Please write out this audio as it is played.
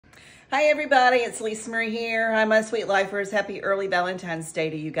Hi everybody, it's Lisa Marie here. Hi my sweet lifers. Happy early Valentine's Day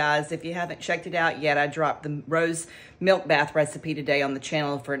to you guys. If you haven't checked it out yet, I dropped the rose milk bath recipe today on the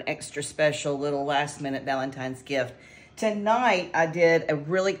channel for an extra special little last minute Valentine's gift. Tonight I did a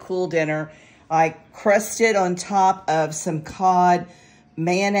really cool dinner. I crusted on top of some cod,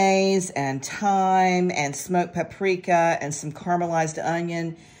 mayonnaise and thyme and smoked paprika and some caramelized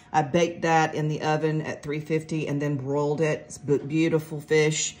onion. I baked that in the oven at 350 and then broiled it. It's beautiful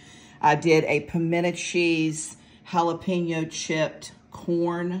fish. I did a pimento cheese, jalapeno chipped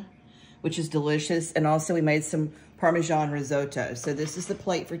corn, which is delicious. And also we made some Parmesan risotto. So this is the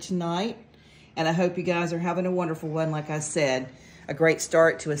plate for tonight. And I hope you guys are having a wonderful one. Like I said, a great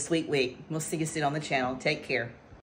start to a sweet week. We'll see you soon on the channel. Take care.